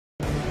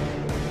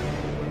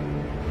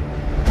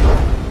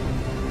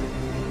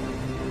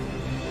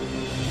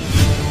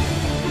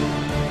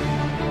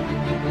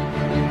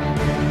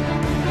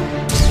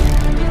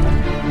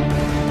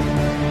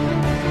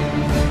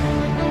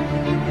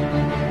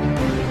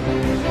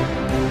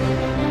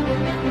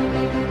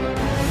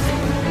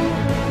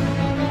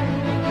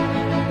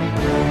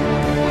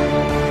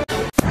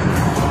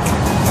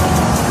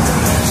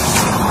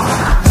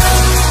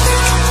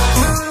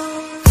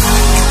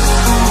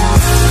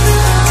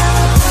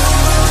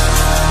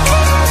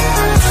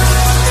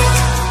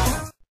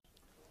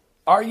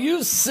Are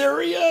you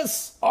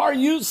serious? Are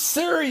you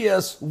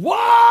serious?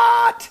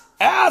 What?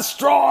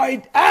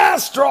 Asteroid,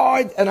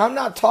 asteroid. And I'm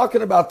not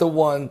talking about the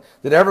one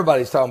that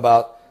everybody's talking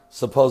about,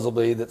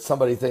 supposedly, that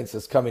somebody thinks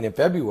is coming in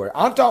February.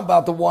 I'm talking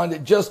about the one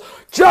that just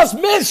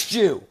missed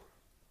you.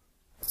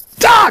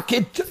 Doc,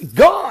 it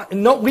gone.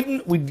 No,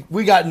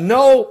 we got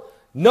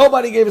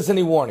nobody gave us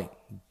any warning.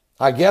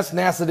 I guess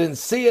NASA didn't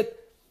see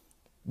it,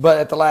 but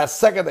at the last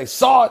second they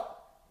saw it,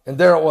 and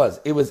there it was.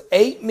 It was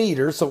 8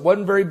 meters, so it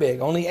wasn't very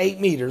big, only 8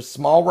 meters,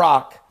 small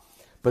rock.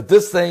 But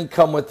this thing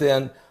come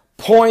within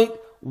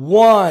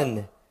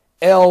 0.1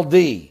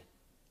 LD,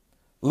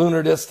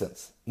 lunar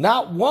distance.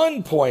 Not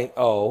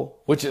 1.0,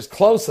 which is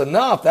close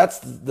enough. That's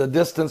the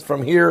distance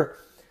from here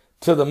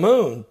to the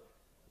moon.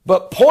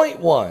 But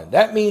 0.1,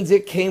 that means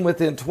it came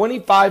within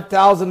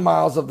 25,000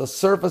 miles of the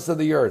surface of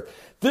the Earth.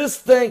 This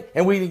thing,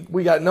 and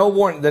we got no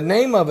warning. The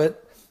name of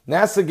it,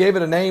 NASA gave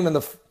it a name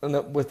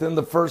within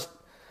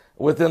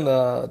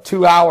the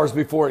 2 hours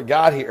before it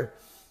got here,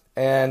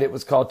 and it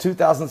was called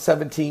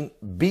 2017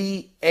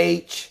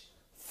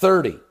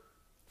 BH30.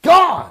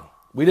 Gone.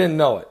 We didn't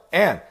know it.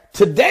 And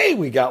today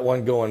we got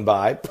one going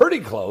by, pretty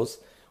close,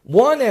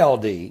 1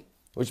 LD,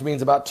 which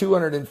means about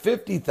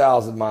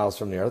 250,000 miles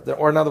from the Earth.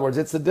 Or in other words,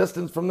 it's the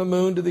distance from the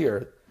moon to the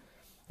Earth.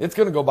 It's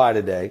going to go by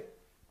today.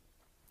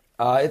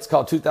 It's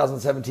called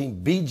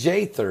 2017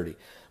 BJ30.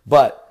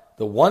 But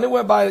the one that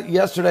went by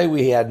yesterday,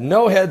 we had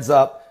no heads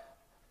up,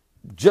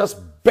 just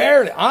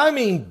barely. I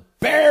mean,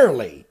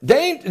 barely.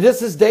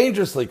 This is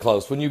dangerously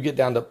close when you get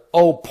down to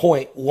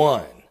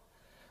 0.1.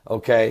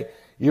 Okay?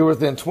 You're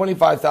within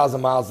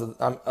 25,000 miles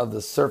of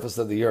the surface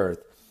of the Earth.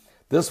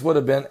 This would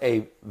have been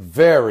a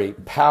very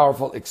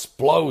powerful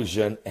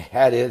explosion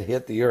had it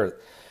hit the Earth.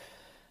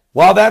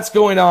 While that's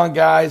going on,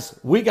 guys,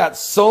 we got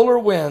solar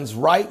winds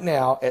right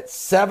now at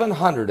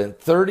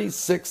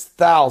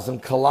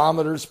 736,000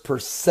 kilometers per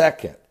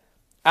second.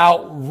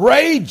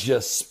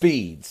 Outrageous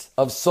speeds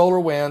of solar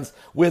winds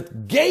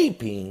with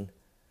gaping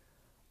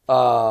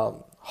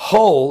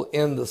hole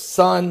in the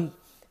sun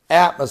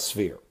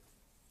atmosphere.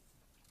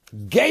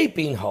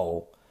 Gaping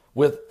hole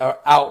with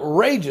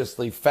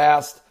outrageously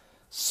fast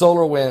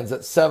solar winds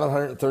at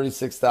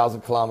 736,000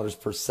 kilometers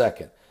per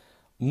second.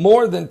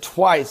 More than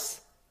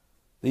twice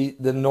the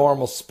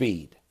normal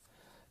speed.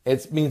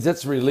 It means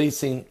it's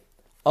releasing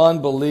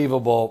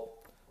unbelievable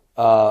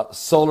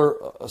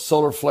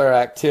solar flare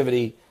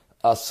activity,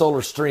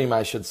 solar stream,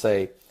 I should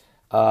say.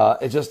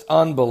 It's just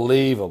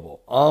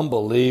unbelievable,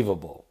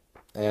 unbelievable.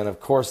 And of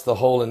course, the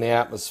hole in the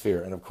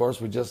atmosphere. And of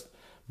course, we just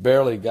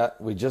barely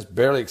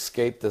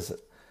escaped this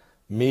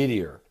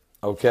meteor,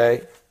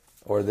 okay?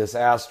 Or this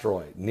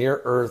asteroid,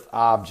 near-Earth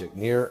object,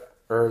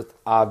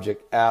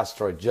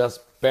 asteroid, just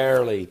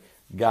barely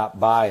got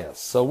by us.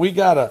 So we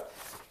got to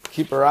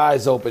keep our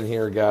eyes open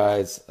here,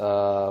 guys.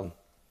 And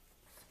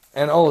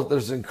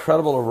there's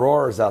incredible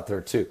auroras out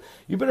there, too.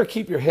 You better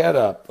keep your head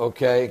up,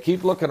 okay?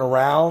 Keep looking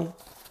around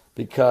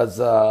because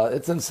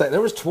it's insane. There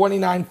was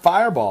 29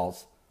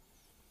 fireballs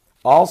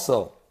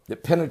also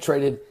that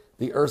penetrated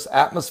the Earth's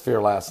atmosphere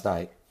last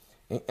night.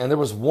 And there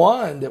was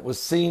one that was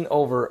seen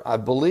over, I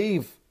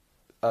believe,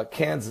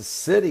 Kansas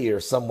City or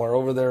somewhere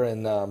over there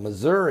in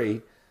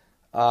Missouri,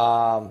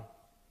 that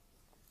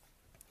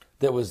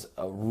was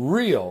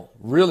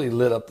really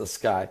lit up the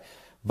sky.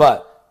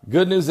 But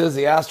good news is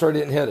the asteroid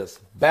didn't hit us.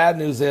 Bad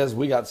news is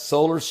we got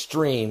solar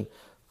stream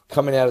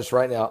coming at us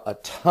right now. A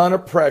ton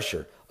of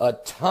pressure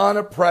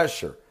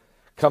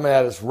coming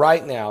at us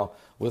right now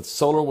with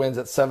solar winds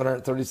at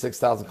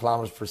 736,000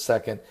 kilometers per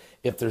second.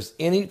 If there's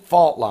any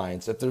fault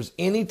lines, if there's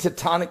any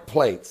tectonic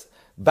plates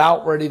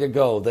about ready to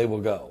go, they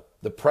will go.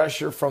 The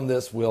pressure from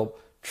this will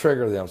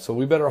trigger them. So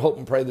we better hope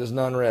and pray there's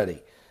none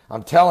ready.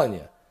 I'm telling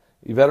you,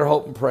 you better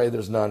hope and pray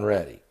there's none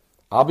ready.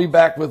 I'll be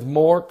back with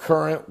more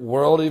current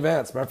world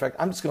events. Matter of fact,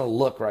 I'm just going to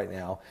look right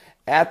now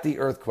at the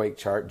earthquake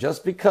chart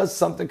just because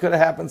something could have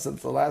happened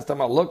since the last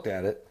time I looked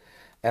at it.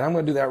 And I'm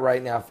going to do that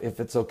right now if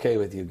it's okay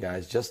with you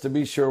guys, just to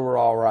be sure we're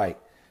all right.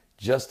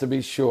 Just to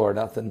be sure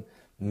nothing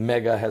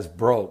mega has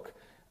broke.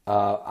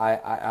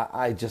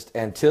 I just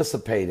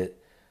anticipate it.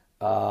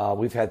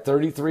 We've had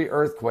 33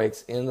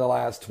 earthquakes in the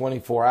last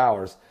 24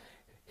 hours.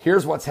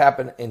 Here's what's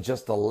happened in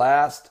just the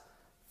last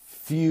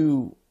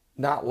few,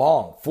 not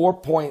long.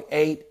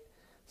 4.8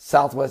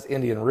 Southwest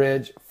Indian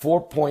Ridge,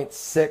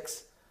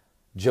 4.6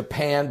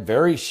 Japan,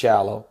 very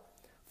shallow,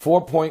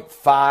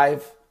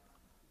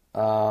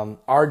 4.5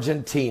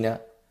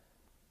 Argentina,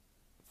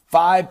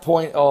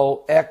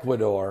 5.0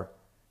 Ecuador,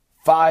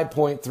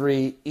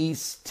 5.3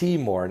 East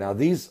Timor. Now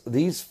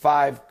these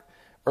 5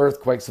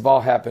 earthquakes have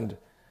all happened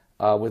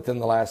within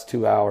the last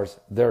 2 hours.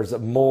 There's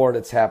more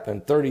that's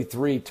happened,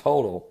 33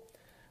 total,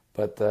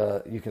 but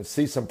you can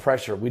see some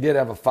pressure. We did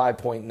have a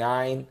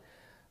 5.9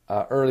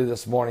 early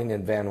this morning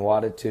in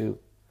Vanuatu,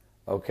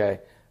 okay?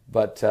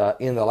 But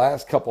in the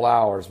last couple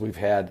hours, we've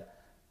had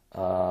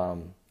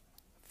 5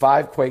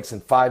 quakes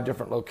in 5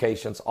 different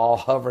locations, all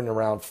hovering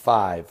around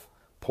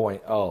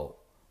 5.0,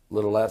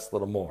 little less,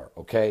 little more,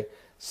 okay?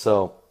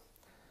 So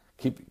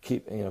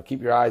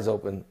keep your eyes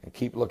open and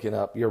keep looking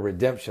up. Your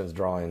redemption's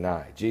drawing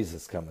nigh.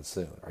 Jesus is coming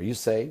soon. Are you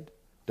saved?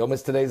 Don't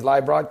miss today's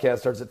live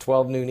broadcast. Starts at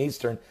 12 noon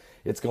Eastern.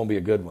 It's going to be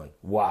a good one.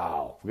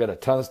 Wow. We've got a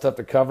ton of stuff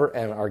to cover.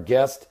 And our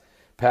guest,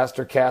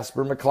 Pastor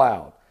Casper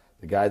McLeod,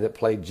 the guy that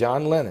played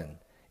John Lennon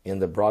in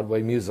the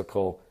Broadway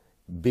musical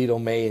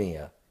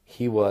Beatlemania.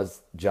 He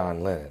was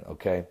John Lennon,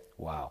 okay?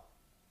 Wow.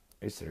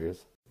 Are you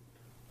serious?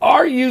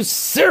 Are you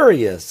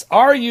serious?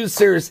 Are you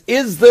serious?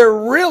 Is there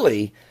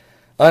really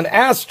an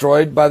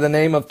asteroid by the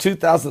name of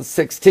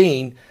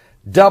 2016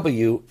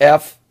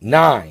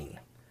 WF9?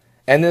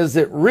 And is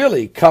it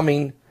really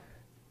coming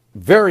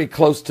very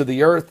close to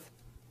the Earth,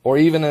 or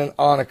even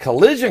on a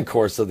collision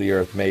course of the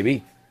Earth,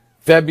 maybe,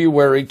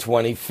 February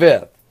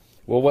 25th?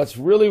 Well, what's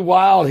really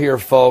wild here,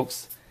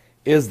 folks,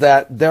 is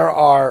that there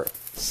are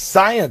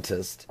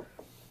scientists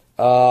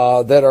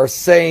that are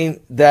saying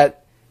that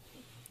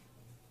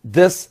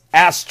this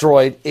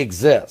asteroid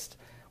exists.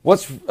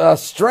 What's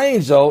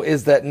strange, though,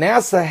 is that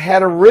NASA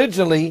had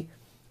originally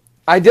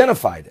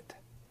identified it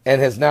and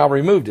has now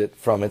removed it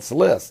from its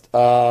list.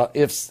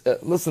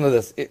 Listen to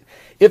this.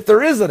 If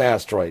there is an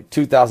asteroid,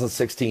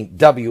 2016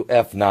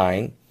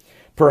 WF9,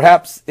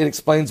 perhaps it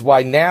explains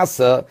why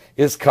NASA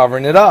is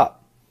covering it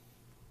up.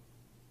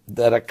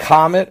 That a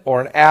comet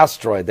or an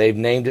asteroid, they've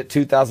named it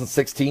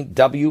 2016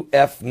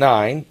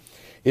 WF9,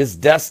 is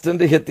destined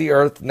to hit the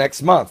Earth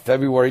next month,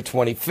 February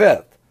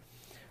 25th.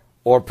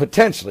 Or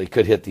potentially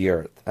could hit the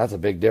Earth. That's a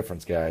big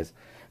difference, guys.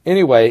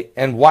 Anyway,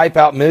 and wipe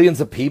out millions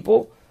of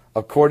people,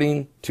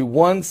 according to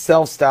one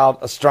self-styled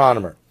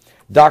astronomer.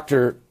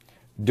 Dr.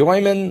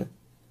 Damir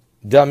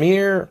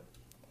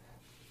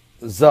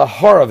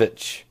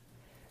Zaharovich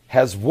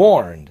has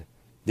warned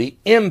the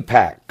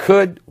impact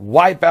could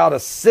wipe out a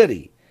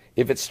city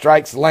if it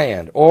strikes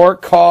land, or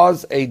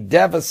cause a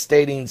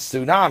devastating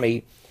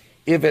tsunami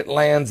if it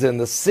lands in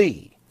the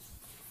sea.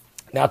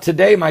 Now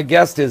today my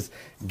guest is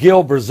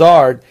Gil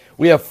Broussard.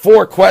 We have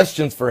 4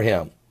 questions for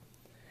him.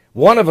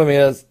 One of them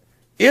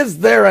is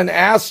there an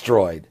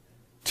asteroid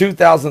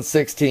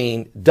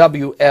 2016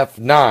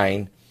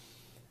 WF9?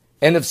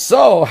 And if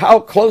so, how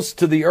close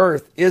to the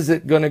Earth is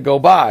it going to go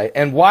by?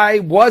 And why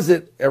was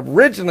it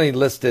originally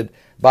listed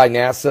by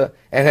NASA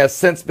and has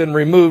since been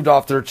removed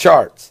off their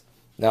charts?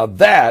 Now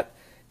that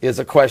is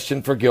a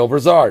question for Gil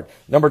Broussard.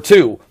 Number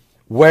 2,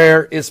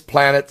 where is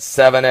Planet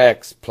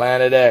 7X?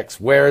 Planet X.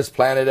 Where is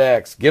Planet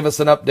X? Give us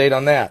an update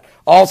on that.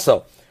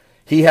 Also,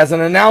 he has an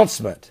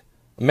announcement,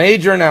 a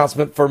major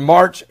announcement for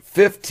March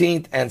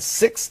 15th and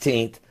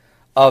 16th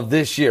of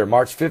this year.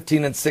 March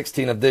 15th and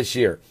 16th of this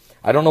year.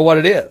 I don't know what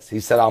it is.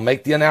 He said, I'll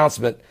make the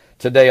announcement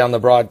today on the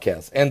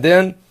broadcast. And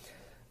then,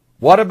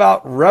 what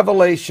about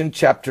Revelation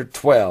chapter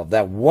 12,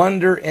 that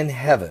wonder in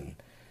heaven?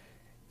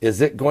 Is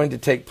it going to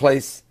take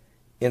place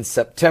in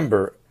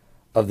September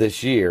of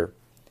this year?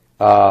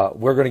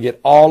 We're going to get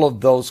all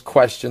of those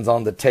questions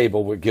on the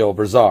table with Gil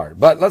Broussard.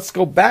 But let's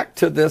go back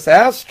to this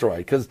asteroid,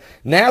 because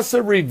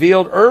NASA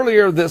revealed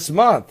earlier this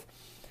month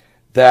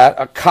that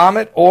a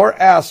comet or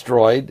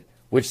asteroid,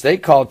 which they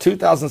call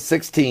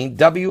 2016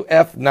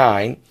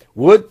 WF9,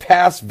 would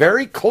pass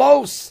very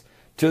close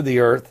to the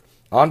Earth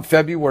on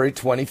February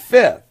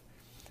 25th,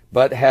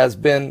 but has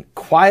been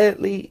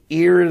quietly,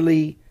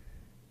 eerily,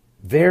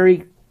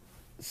 very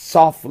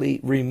softly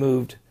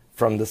removed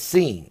from the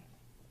scene.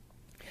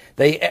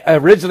 They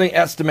originally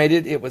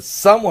estimated it was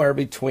somewhere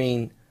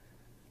between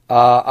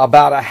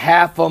about a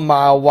half a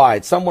mile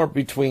wide, somewhere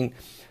between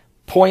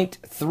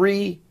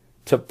 0.3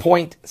 to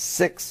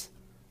 0.6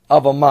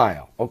 of a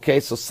mile. Okay,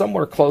 so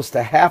somewhere close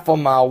to half a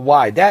mile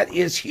wide. That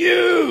is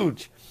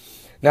huge.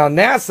 Now,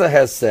 NASA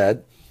has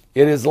said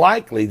it is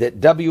likely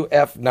that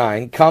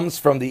WF9 comes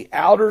from the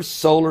outer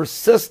solar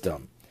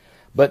system,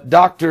 but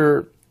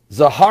Dr.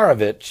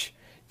 Zaharovich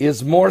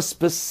is more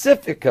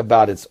specific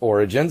about its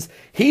origins.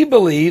 He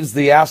believes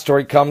the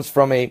asteroid comes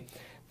from a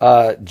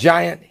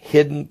giant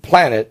hidden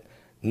planet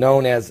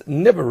known as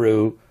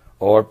Nibiru,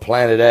 or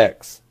Planet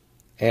X.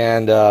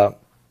 And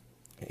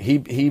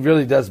he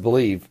really does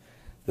believe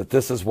that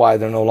this is why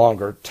they're no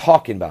longer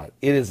talking about it.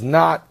 It is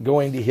not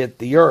going to hit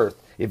the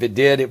Earth. If it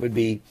did, it would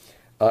be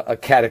a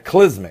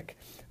cataclysmic.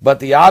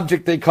 But the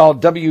object they call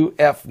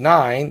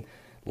WF9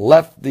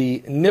 left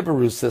the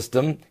Nibiru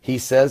system, he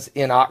says,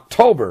 in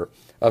October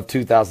of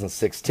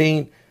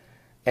 2016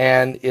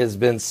 and has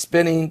been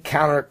spinning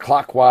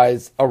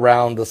counterclockwise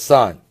around the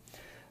sun.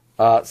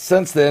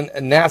 Since then,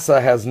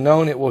 NASA has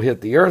known it will hit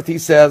the Earth, he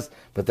says,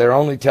 but they're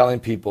only telling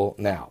people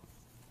now.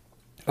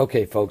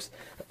 Okay, folks,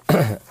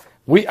 I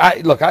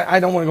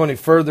don't want to go any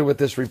further with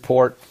this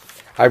report.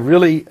 I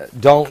really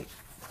don't.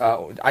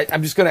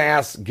 I'm just going to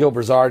ask Gil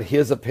Broussard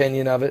his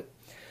opinion of it.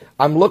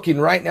 I'm looking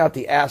right now at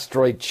the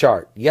asteroid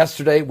chart.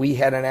 Yesterday, we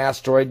had an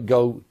asteroid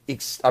go,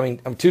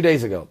 2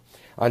 days ago.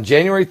 On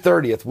January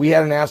 30th, we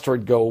had an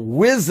asteroid go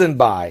whizzing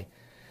by.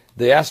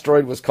 The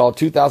asteroid was called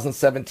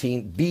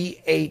 2017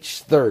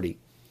 BH30.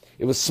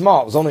 It was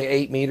small. It was only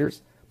 8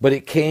 meters, but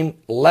it came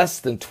less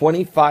than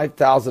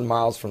 25,000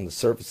 miles from the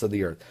surface of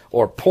the Earth,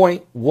 or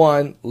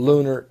 0.1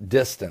 lunar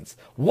distance.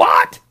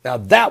 What? Now,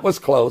 that was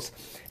close.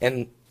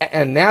 And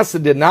And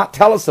NASA did not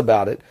tell us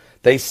about it.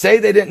 They say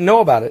they didn't know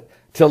about it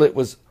till it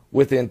was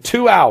within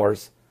 2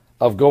 hours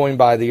of going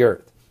by the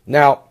Earth.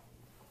 Now,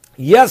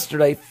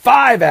 yesterday,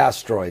 5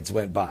 asteroids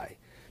went by.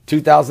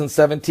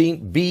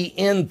 2017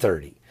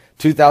 BN30,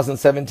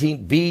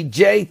 2017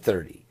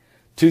 BJ30,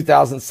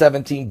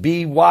 2017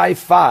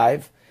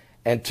 BY5,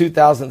 and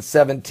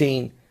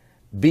 2017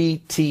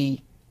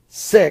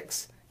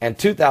 BT6, and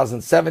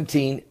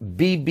 2017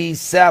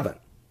 BB7.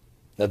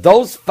 Now,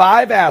 those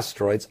 5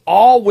 asteroids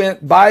all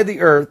went by the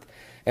Earth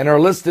and are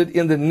listed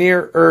in the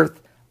Near-Earth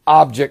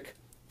Object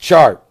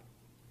Chart.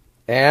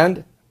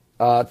 And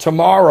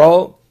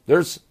tomorrow,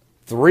 there's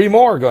 3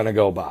 more going to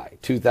go by.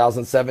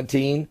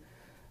 2017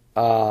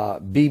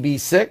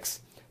 BB6,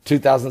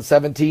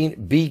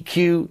 2017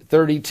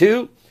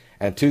 BQ32,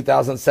 and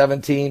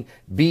 2017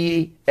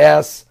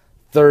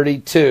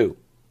 BS32.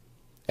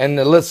 And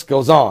the list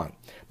goes on.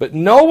 But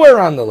nowhere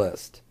on the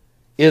list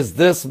is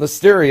this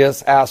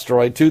mysterious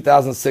asteroid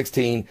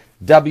 2016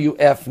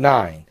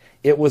 WF9.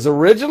 It was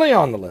originally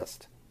on the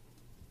list,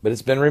 but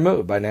it's been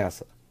removed by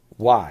NASA.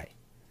 Why?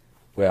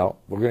 Well,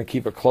 we're going to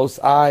keep a close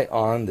eye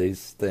on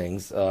these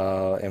things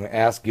and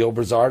ask Gil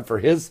Brazard for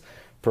his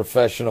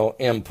professional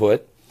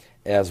input,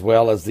 as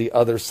well as the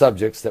other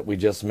subjects that we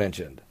just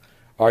mentioned.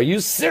 Are you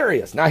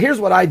serious? Now, here's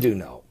what I do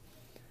know.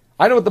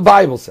 I know what the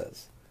Bible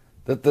says.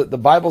 That the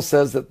Bible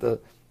says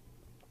that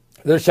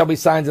there shall be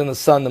signs in the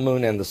sun, the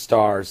moon, and the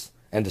stars,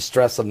 and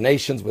distress of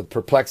nations with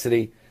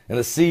perplexity, and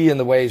the sea and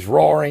the waves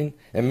roaring,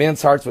 and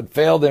men's hearts would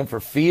fail them for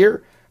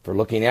fear, for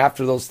looking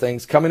after those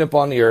things coming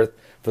upon the earth,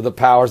 for the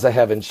powers of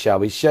heaven shall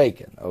be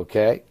shaken.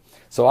 Okay?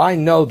 So I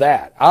know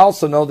that. I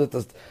also know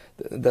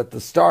that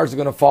the stars are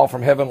going to fall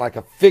from heaven like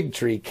a fig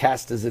tree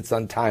casts its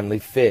untimely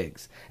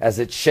figs, as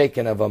it's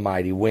shaken of a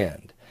mighty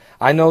wind.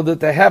 I know that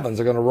the heavens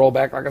are going to roll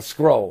back like a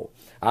scroll.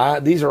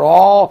 These are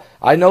all,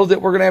 I know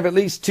that we're going to have at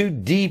least 2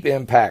 deep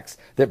impacts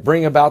that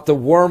bring about the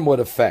wormwood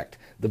effect,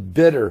 the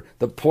bitter,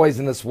 the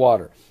poisonous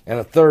water,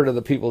 and 1/3 of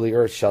the people of the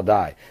earth shall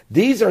die.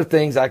 These are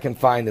things I can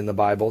find in the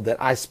Bible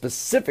that I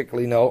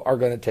specifically know are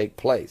going to take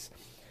place.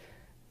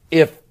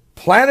 If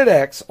Planet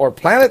X or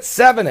Planet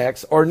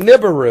 7X or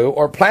Nibiru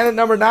or Planet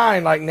number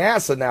 9, like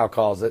NASA now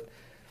calls it,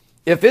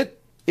 if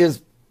it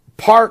is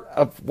part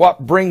of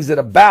what brings it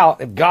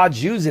about, if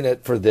God's using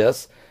it for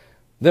this,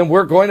 then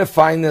we're going to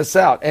find this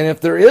out. And if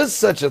there is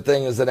such a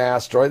thing as an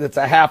asteroid that's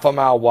a 1/2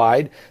 mile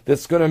wide,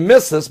 that's going to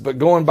miss us but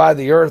going by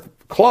the Earth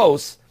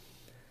close,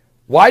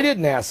 why did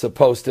NASA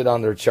post it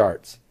on their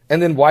charts?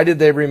 And then why did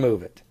they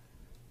remove it?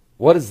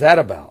 What is that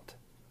about?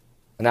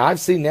 Now,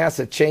 I've seen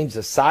NASA change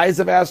the size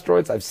of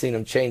asteroids. I've seen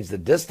them change the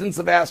distance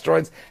of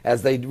asteroids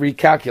as they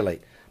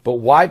recalculate. But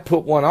why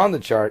put one on the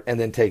chart and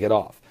then take it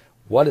off?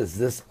 What is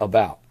this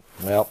about?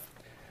 Well,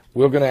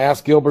 we're going to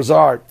ask Gil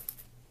Brazard.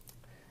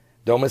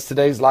 Don't miss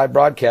today's live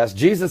broadcast.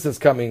 Jesus is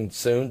coming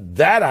soon.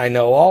 That I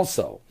know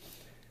also.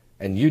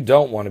 And you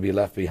don't want to be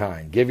left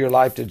behind. Give your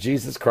life to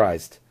Jesus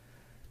Christ.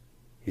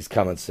 He's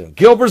coming soon.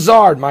 Gil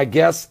Brazard, my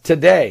guest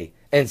today.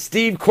 And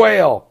Steve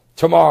Quayle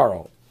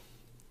tomorrow.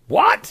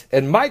 What?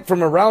 And Mike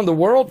from around the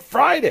world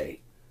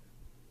Friday.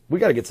 We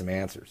got to get some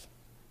answers.